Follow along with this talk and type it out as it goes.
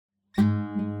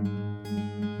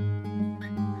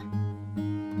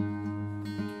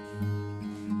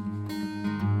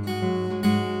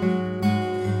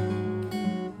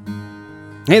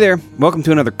Hey there, welcome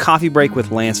to another Coffee Break with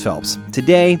Lance Phelps.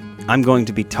 Today, I'm going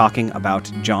to be talking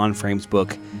about John Frame's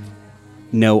book,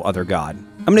 No Other God.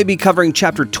 I'm going to be covering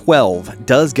chapter 12,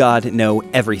 Does God Know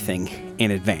Everything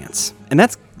in Advance? And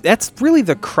that's really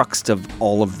the crux of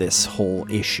all of this whole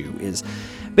issue, is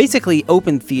basically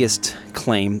open theists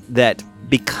claim that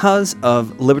because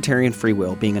of libertarian free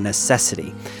will being a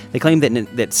necessity, they claim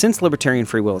that since libertarian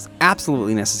free will is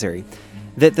absolutely necessary,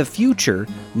 that the future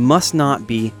must not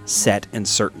be set and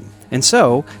certain. And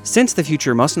so, since the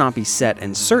future must not be set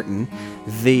and certain,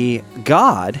 the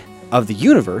God of the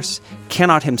universe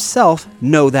cannot himself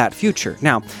know that future.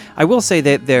 Now, I will say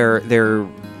that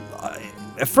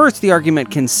at first the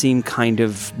argument can seem kind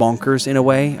of bonkers in a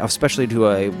way, especially to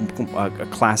a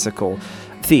classical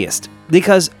theist,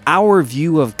 because our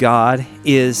view of God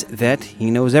is that he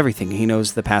knows everything. He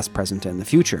knows the past, present, and the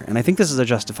future. And I think this is a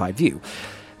justified view.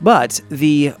 But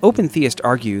the open theist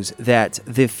argues that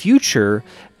the future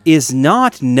is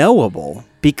not knowable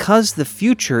because the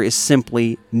future is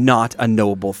simply not a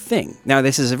knowable thing. Now,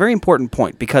 this is a very important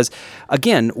point because,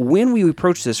 again, when we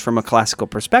approach this from a classical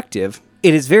perspective,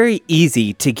 it is very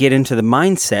easy to get into the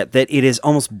mindset that it is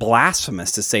almost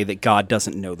blasphemous to say that God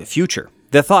doesn't know the future.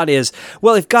 The thought is,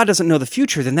 well, if God doesn't know the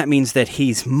future, then that means that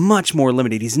he's much more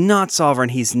limited. He's not sovereign.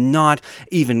 He's not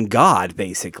even God,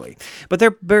 basically. But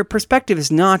their perspective is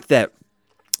not that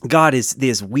God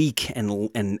is weak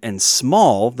and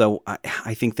small, though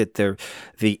I think that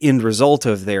the end result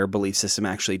of their belief system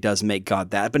actually does make God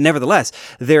that. But nevertheless,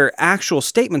 their actual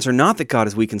statements are not that God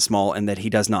is weak and small and that he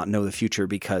does not know the future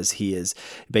because he is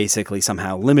basically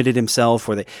somehow limited himself.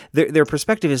 Or their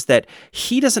perspective is that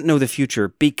he doesn't know the future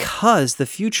because the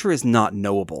future is not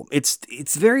knowable. It's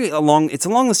along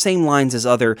the same lines as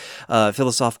other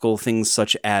philosophical things,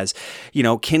 such as,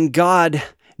 can God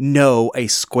know a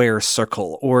square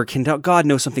circle, or can God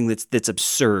know something that's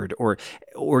absurd, or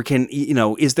can,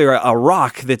 is there a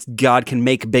rock that God can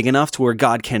make big enough to where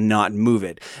God cannot move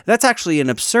it? That's actually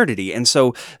an absurdity. And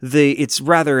so it's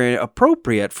rather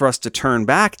appropriate for us to turn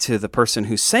back to the person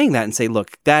who's saying that and say,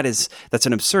 look, that's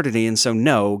an absurdity. And so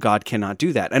no, God cannot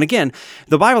do that. And again,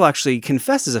 the Bible actually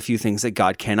confesses a few things that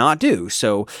God cannot do.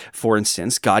 So for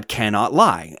instance, God cannot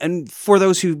lie. And for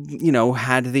those who,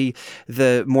 had the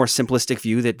more simplistic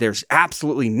view that there's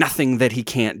absolutely nothing that he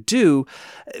can't do,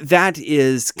 that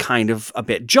is kind of a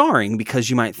bit jarring, because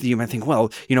you might think,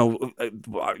 well,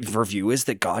 our view is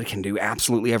that God can do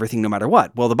absolutely everything no matter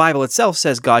what. Well, the Bible itself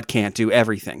says God can't do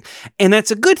everything. And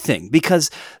that's a good thing, because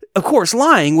of course,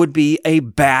 lying would be a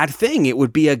bad thing. It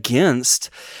would be against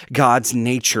God's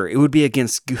nature. It would be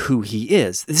against who he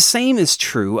is. The same is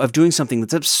true of doing something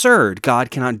that's absurd.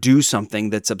 God cannot do something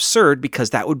that's absurd because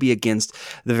that would be against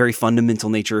the very fundamental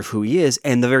nature of who he is,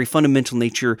 and the very fundamental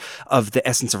nature of the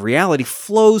essence of reality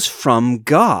flows from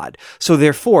God. So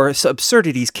therefore,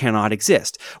 absurdities cannot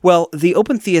exist. Well, the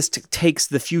open theist takes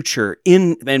the future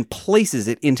in and places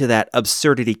it into that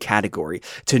absurdity category.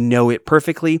 To know it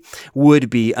perfectly would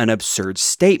be an absurd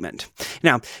statement.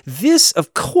 Now, this,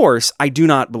 of course, I do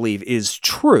not believe is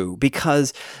true,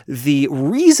 because the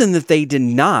reason that they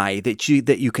deny that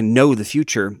you can know the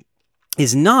future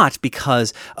is not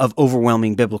because of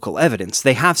overwhelming biblical evidence.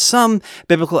 They have some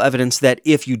biblical evidence that,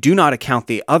 if you do not account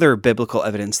the other biblical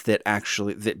evidence that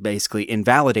basically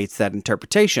invalidates that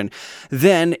interpretation,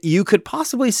 then you could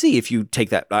possibly see, if you take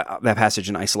that passage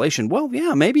in isolation, well,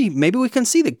 yeah, maybe we can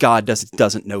see that God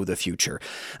doesn't know the future.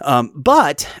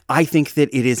 But I think that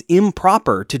it is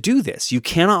improper to do this. You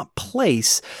cannot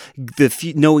place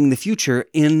knowing the future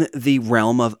in the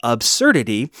realm of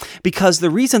absurdity, because the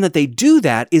reason that they do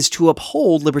that is to uphold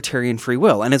libertarian free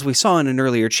will. And as we saw in an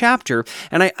earlier chapter,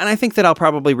 and I think that I'll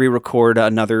probably re-record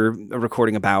another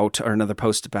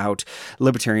post about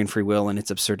libertarian free will and its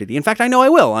absurdity. In fact, I know I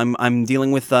will. I'm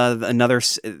dealing with another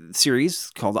series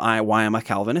called Why I'm a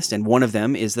Calvinist, and one of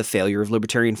them is the failure of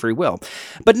libertarian free will.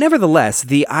 But nevertheless,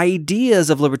 the ideas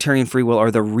of libertarian free will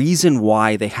are the reason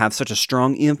why they have such a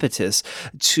strong impetus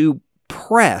to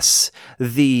press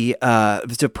the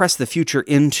future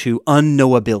into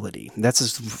unknowability.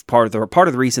 That's part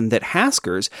of the reason that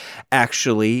Haskers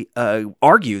actually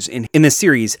argues in this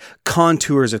series,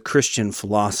 Contours of Christian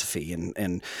Philosophy,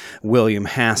 in William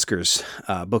Hasker's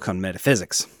book on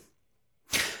metaphysics.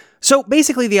 So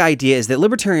basically, the idea is that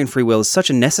libertarian free will is such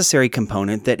a necessary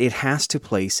component that it has to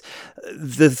place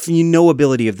the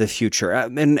knowability of the future.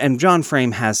 And John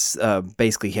Frame has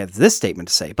basically has this statement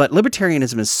to say, but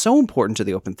libertarianism is so important to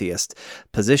the open theist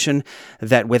position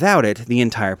that without it, the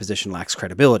entire position lacks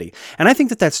credibility. And I think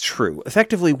that that's true.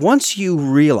 Effectively, once you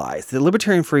realize that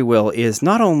libertarian free will is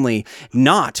not only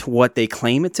not what they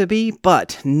claim it to be,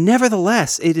 but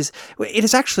nevertheless, it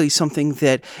is actually something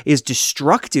that is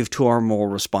destructive to our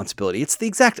moral responsibility. It's the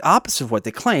exact opposite of what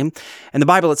they claim, and the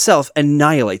Bible itself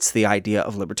annihilates the idea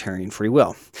of libertarian free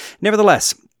will.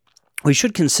 Nevertheless, we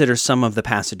should consider some of the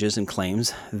passages and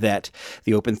claims that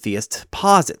the open theist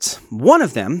posits. One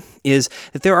of them is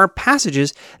that there are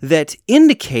passages that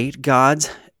indicate God's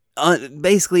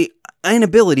basically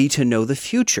inability to know the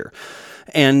future.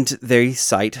 And they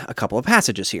cite a couple of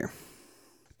passages here.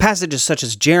 Passages such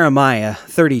as Jeremiah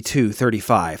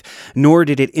 32:35, nor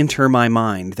did it enter my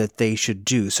mind that they should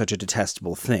do such a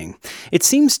detestable thing. It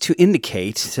seems to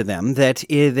indicate to them that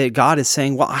God is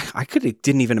saying, well, I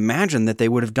didn't even imagine that they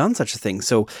would have done such a thing.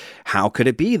 So how could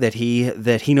it be that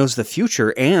he knows the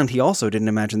future and he also didn't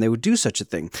imagine they would do such a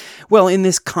thing? Well, in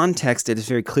this context, it is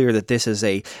very clear that this is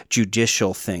a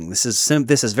judicial thing. This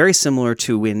is very similar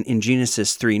to in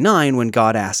Genesis 3:9 when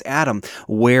God asked Adam,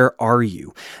 "Where are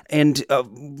you?" And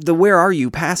the "where are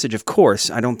you" passage, of course,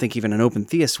 I don't think even an open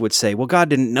theist would say, well, God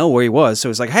didn't know where he was, so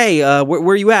it's like, hey, where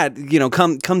are you at?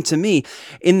 Come to me.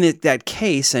 In that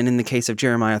case, and in the case of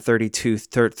Jeremiah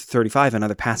 32:35 and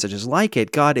other passages like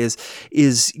it, God is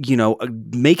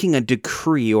making a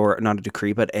decree, or not a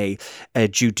decree, but a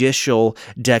judicial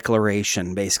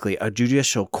declaration, basically, a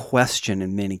judicial question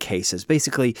in many cases.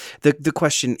 Basically, the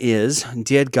question is,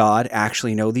 did God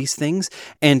actually know these things?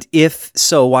 And if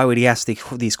so, why would he ask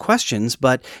these questions?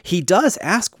 But he does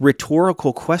ask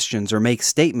rhetorical questions or make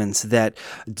statements that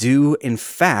do, in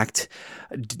fact,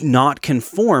 not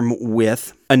conform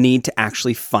with a need to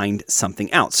actually find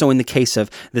something out. So in the case of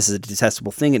this is a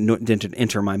detestable thing, it didn't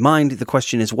enter my mind, the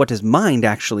question is, what does mind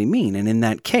actually mean? And in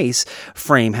that case,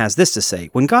 Frame has this to say: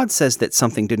 when God says that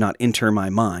something did not enter my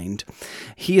mind,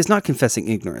 he is not confessing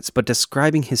ignorance, but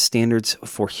describing his standards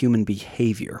for human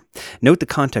behavior. Note the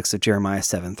context of Jeremiah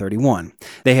 7:31.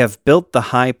 They have built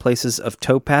the high places of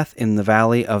Topath in the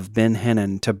valley of Ben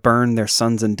Hinnom to burn their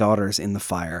sons and daughters in the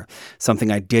fire,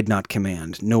 something I did not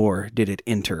command, nor did it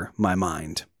enter my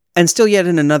mind. And still yet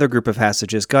in another group of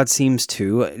passages, God seems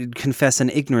to confess an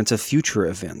ignorance of future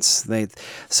events,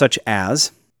 such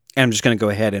as, and I'm just going to go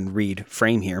ahead and read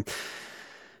Frame here.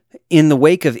 In the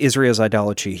wake of Israel's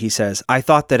idolatry, he says, I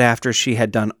thought that after she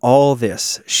had done all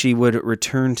this, she would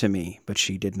return to me, but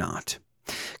she did not.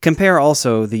 Compare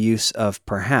also the use of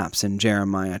perhaps in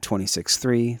Jeremiah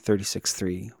 26:3,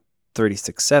 36:3,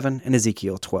 36:7, and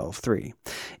Ezekiel 12:3.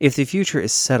 If the future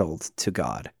is settled to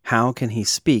God, how can he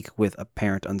speak with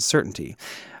apparent uncertainty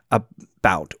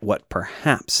about what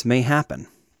perhaps may happen?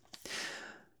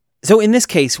 So in this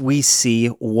case, we see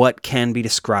what can be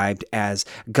described as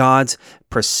God's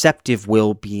perceptive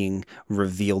will being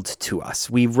revealed to us.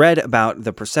 We read about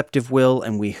the perceptive will,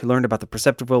 and we learned about the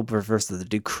perceptive will versus the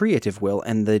decreative will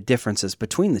and the differences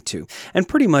between the two. And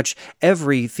pretty much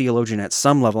every theologian at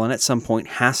some level and at some point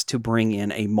has to bring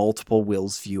in a multiple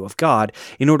wills view of God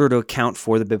in order to account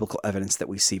for the biblical evidence that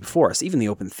we see before us. Even the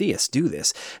open theists do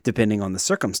this, depending on the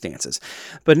circumstances.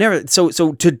 But so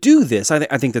to do this,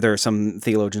 I think that there are some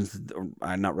theologians,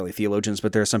 not really theologians,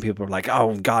 but there are some people who are like,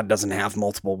 oh, God doesn't have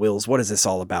multiple wills. What is this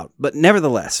all about? But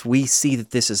nevertheless, we see that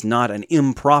this is not an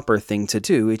improper thing to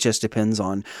do. It just depends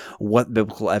on what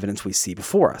biblical evidence we see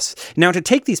before us. Now, to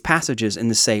take these passages and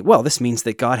to say, well, this means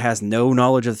that God has no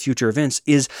knowledge of future events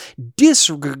is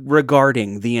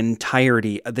disregarding the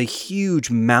entirety of the huge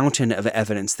mountain of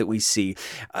evidence that we see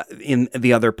in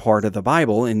the other part of the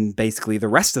Bible, and basically the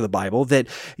rest of the Bible, that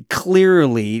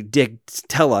clearly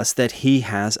tell us that he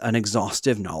has an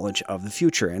exhaustive knowledge of the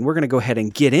future. And we're going to go ahead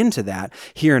and get into that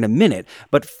here in a minute.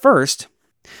 But first,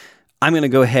 I'm going to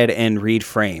go ahead and read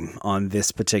Frame on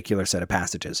this particular set of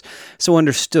passages. So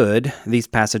understood, these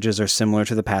passages are similar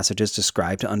to the passages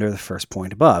described under the first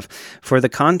point above. For the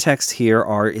context here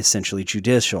are essentially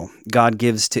judicial. God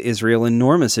gives to Israel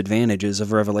enormous advantages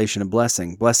of revelation and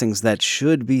blessings that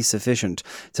should be sufficient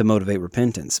to motivate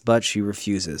repentance, but she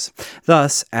refuses.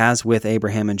 Thus, as with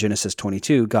Abraham in Genesis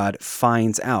 22, God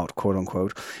finds out, quote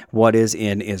unquote, what is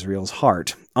in Israel's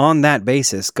heart. On that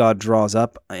basis, God draws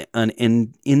up an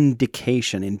indictment,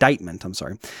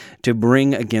 to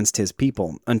bring against his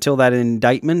people. Until that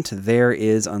indictment, there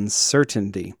is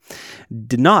uncertainty,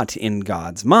 not in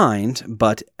God's mind,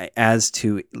 but as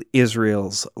to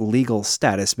Israel's legal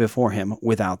status before him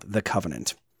without the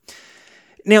covenant.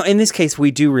 Now, in this case, we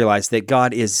do realize that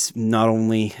God is not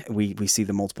only, we see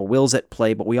the multiple wills at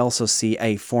play, but we also see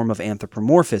a form of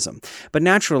anthropomorphism. But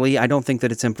naturally, I don't think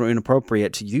that it's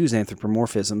inappropriate to use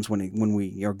anthropomorphisms when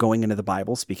we are going into the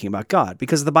Bible speaking about God,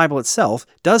 because the Bible itself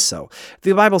does so.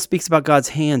 The Bible speaks about God's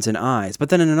hands and eyes, but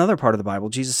then in another part of the Bible,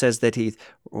 Jesus says that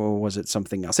or was it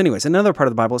something else? Anyways, in another part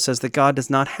of the Bible, it says that God does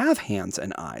not have hands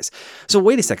and eyes. So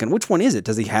wait a second, which one is it?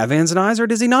 Does he have hands and eyes, or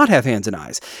does he not have hands and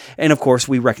eyes? And of course,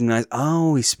 we recognize,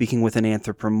 he's speaking with an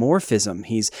anthropomorphism.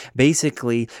 He's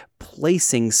basically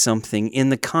placing something in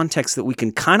the context that we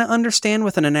can kind of understand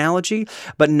with an analogy,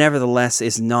 but nevertheless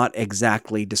is not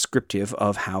exactly descriptive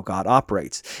of how God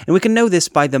operates. And we can know this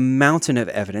by the mountain of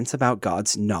evidence about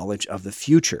God's knowledge of the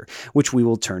future, which we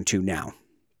will turn to now.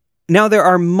 Now, there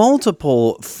are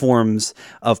multiple forms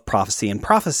of prophecy, and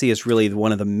prophecy is really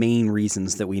one of the main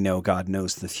reasons that we know God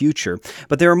knows the future.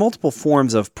 But there are multiple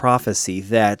forms of prophecy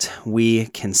that we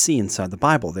can see inside the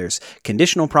Bible. There's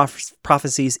conditional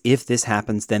prophecies. If this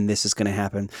happens, then this is going to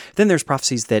happen. Then there's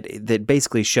prophecies that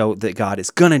basically show that God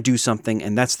is going to do something,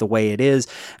 and that's the way it is.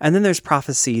 And then there's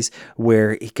prophecies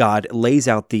where God lays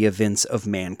out the events of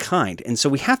mankind. And so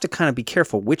we have to kind of be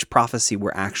careful which prophecy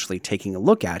we're actually taking a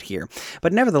look at here.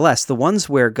 But nevertheless, the ones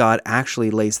where God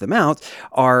actually lays them out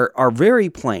are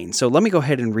very plain. So let me go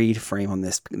ahead and read Frame on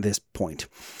this point.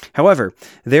 However,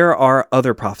 there are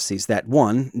other prophecies that,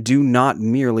 one, do not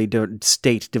merely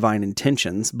state divine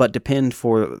intentions, but depend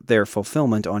for their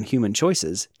fulfillment on human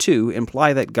choices. Two,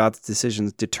 imply that God's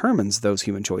decisions determines those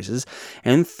human choices.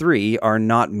 And three, are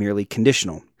not merely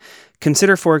conditional.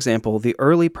 Consider, for example, the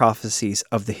early prophecies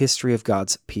of the history of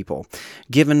God's people,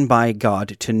 given by God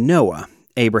to Noah,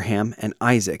 Abraham and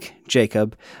Isaac,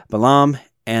 Jacob, Balaam,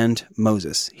 and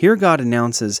Moses. Here God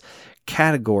announces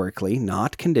categorically,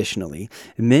 not conditionally,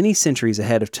 many centuries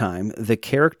ahead of time, the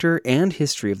character and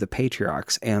history of the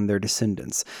patriarchs and their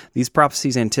descendants. These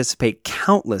prophecies anticipate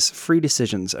countless free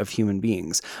decisions of human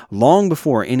beings, long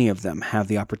before any of them have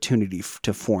the opportunity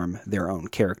to form their own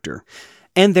character.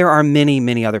 And there are many,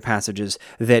 many other passages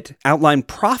that outline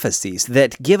prophecies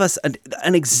that give us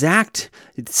an exact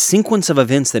sequence of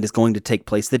events that is going to take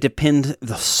place that depend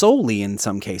solely, in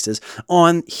some cases,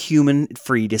 on human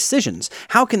free decisions.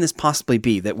 How can this possibly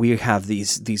be that we have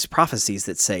these prophecies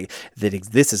that say that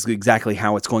this is exactly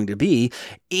how it's going to be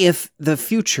if the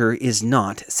future is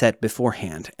not set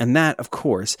beforehand? And that, of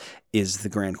course, is the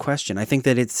grand question. I think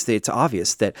that it's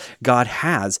obvious that God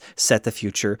has set the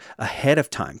future ahead of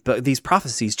time, but these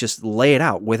prophecies just lay it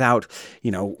out without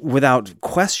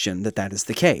question that is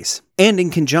the case. And in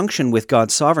conjunction with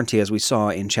God's sovereignty, as we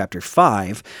saw in chapter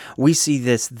 5, we see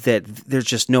that there's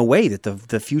just no way that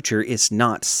the future is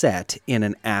not set in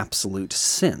an absolute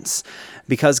sense,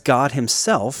 because God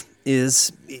himself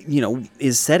is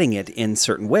setting it in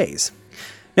certain ways.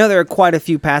 Now, there are quite a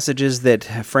few passages that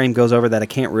Frame goes over that I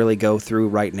can't really go through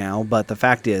right now, but the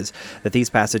fact is that these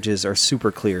passages are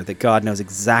super clear, that God knows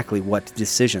exactly what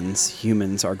decisions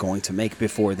humans are going to make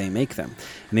before they make them.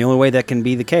 And the only way that can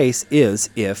be the case is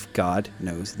if God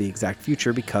knows the exact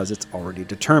future, because it's already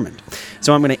determined.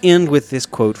 So I'm going to end with this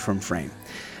quote from Frame.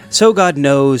 So God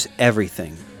knows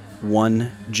everything,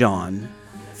 1 John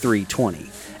 3:20,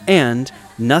 and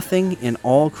nothing in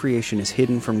all creation is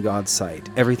hidden from God's sight.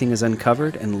 Everything is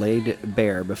uncovered and laid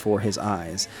bare before his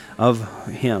eyes, of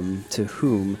him to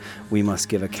whom we must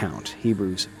give account.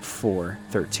 Hebrews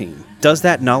 4:13. Does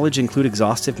that knowledge include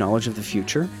exhaustive knowledge of the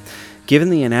future? Given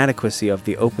the inadequacy of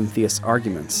the open theist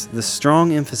arguments, the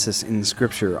strong emphasis in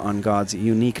Scripture on God's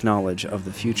unique knowledge of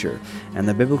the future, and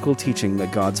the biblical teaching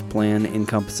that God's plan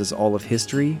encompasses all of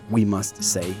history, we must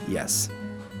say yes.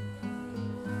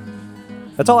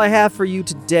 That's all I have for you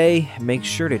today. Make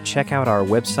sure to check out our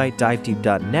website,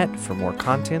 divedeep.net, for more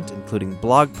content, including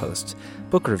blog posts,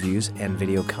 book reviews, and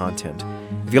video content.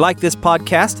 If you like this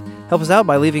podcast, help us out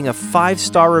by leaving a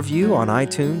 5-star review on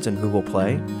iTunes and Google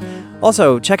Play.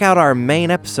 Also, check out our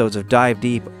main episodes of Dive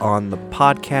Deep on the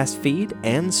podcast feed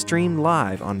and stream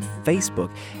live on Facebook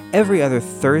every other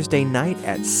Thursday night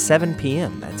at 7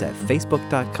 p.m. That's at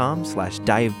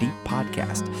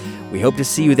facebook.com/divedeeppodcast. We hope to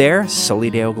see you there. Soli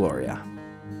Deo Gloria.